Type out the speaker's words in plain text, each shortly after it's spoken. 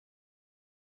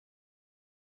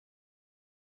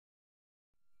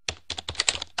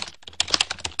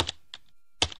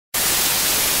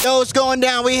Yo, what's going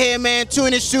down? We here, man.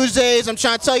 Tunage Tuesdays. I'm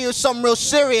trying to tell you something real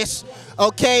serious.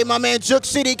 Okay, my man Juke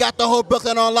City got the whole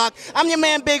Brooklyn on lock. I'm your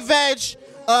man Big Vegg.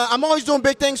 I'm always doing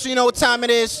big things, so you know what time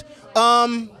it is.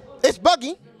 It's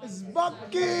Buggie. It's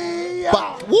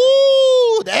Buggie.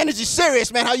 Woo! The energy's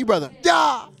serious, man. How you, brother?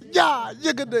 Yeah. Hey,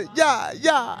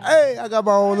 I got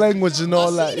my own language and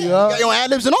all that, you heard? You got your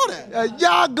ad-libs and all that.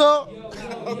 Yaga.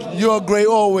 You are great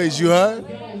always, you heard?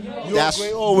 You are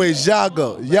great always,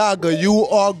 Yaga. Yaga, you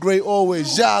are great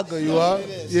always, Yaga, you heard?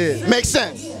 Yeah. Makes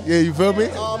sense. Yeah, you feel me?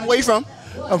 Where you from?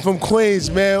 I'm from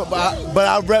Queens, man, but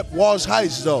I rep Walsh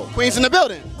Heights, though. Queens in the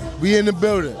building. We in the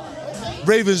building.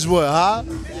 Ravenswood, huh?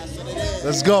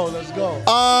 Let's go, let's go.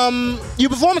 You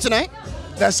performing tonight?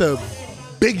 That's a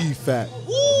Biggie fact.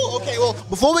 Ooh, okay, well,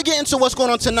 before we get into what's going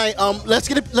on tonight, let's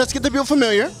get the people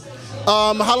familiar.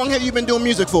 How long have you been doing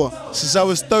music for? Since I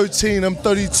was 13, I'm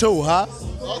 32, huh?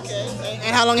 Okay.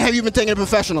 And how long have you been taking it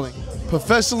professionally?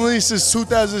 Professionally since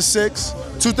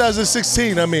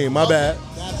 2016, I mean, my bad.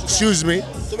 Excuse me.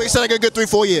 So we said like a good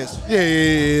 3-4 years.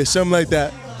 Yeah, something like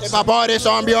that. Hip-hop artist,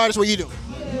 R&B artist, what you do?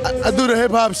 I do the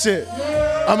hip-hop shit.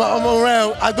 I'm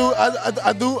around. I do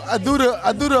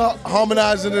the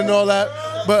harmonizing and all that.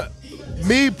 But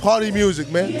me, party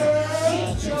music, man.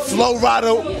 Flow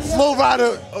rider,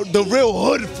 the real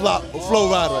hood flow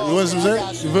rider. You know what I'm saying?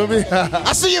 You feel me?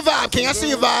 I see your vibe, King. I see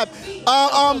your vibe.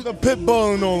 The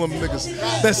Pitbull and all them niggas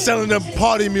that's selling them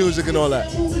party music and all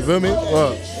that. You feel me?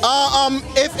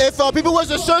 If people was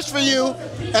to search for you,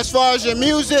 as far as your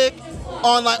music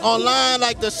on online,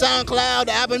 like the SoundCloud,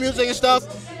 the Apple Music and stuff,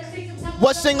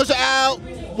 what singles are out?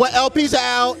 What LPs are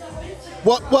out?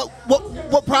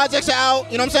 What projects are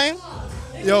out? You know what I'm saying?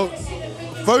 Yo,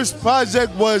 first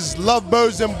project was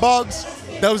Lovebirds and Bugs.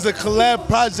 That was a collab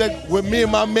project with me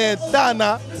and my man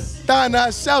Tana.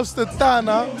 Tana, shouts to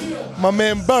Tana, my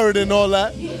man Bird and all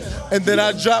that. And then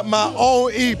I dropped my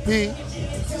own EP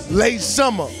late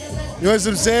summer. You know what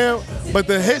I'm saying? But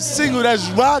the hit single that's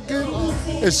rocking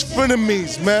is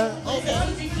Frenemies, man.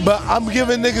 Okay. But I'm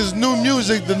giving niggas new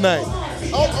music tonight.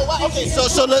 Oh, wow. Okay,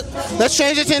 so let's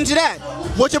change it into that.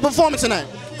 What's your performance tonight?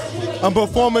 I'm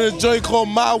performing a joint called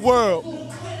My World.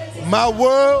 My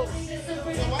World,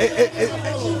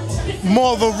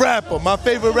 more of a rapper. My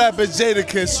favorite rapper is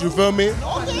Jadakiss, you feel me?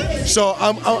 Okay. So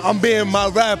I'm being my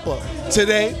rapper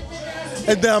today,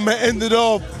 and then I'm gonna end it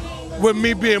off with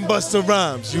me being Busta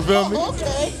Rhymes, you feel me?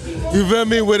 Okay. You feel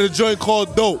me? With a joint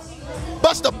called Dope.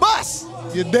 Busta Bus.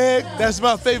 You dig? That's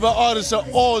my favorite artist of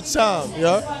all time,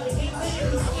 yeah?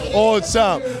 All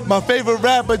time. My favorite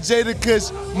rapper,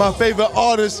 Jadakiss. My favorite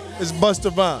artist is Busta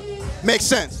Rhymes. Makes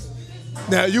sense.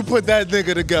 Now, you put that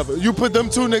nigga together. You put them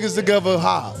two niggas together,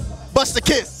 how? Busta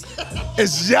Kiss.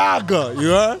 It's Yaga, you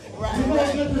heard?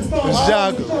 Right. It's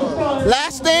Yaga.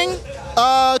 Last thing,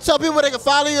 tell people where they can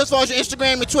follow you as far as your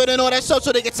Instagram, your Twitter, and all that stuff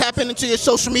so they can tap into your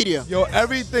social media. Yo,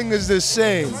 everything is the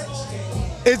same.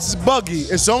 It's Buggie.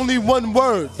 It's only one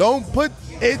word. Don't put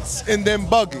it's and then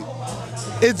Buggie.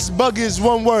 It's Buggie is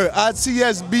one word.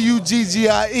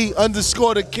 ITSBUGGIE_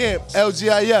 the camp,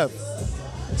 LGIF.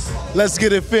 Let's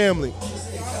get it, family.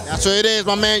 That's what it is,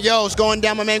 my man. Yo, it's going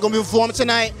down. My man gonna be performing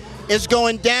tonight. It's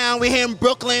going down. We're here in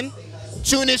Brooklyn.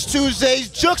 Tunage Tuesdays.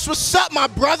 Jukes, what's up, my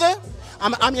brother?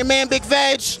 I'm your man, Big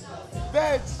Vegg.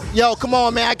 Yo, come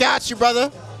on, man. I got you,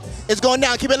 brother. It's going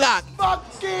down. Keep it locked.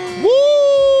 Buggie.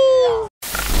 Woo!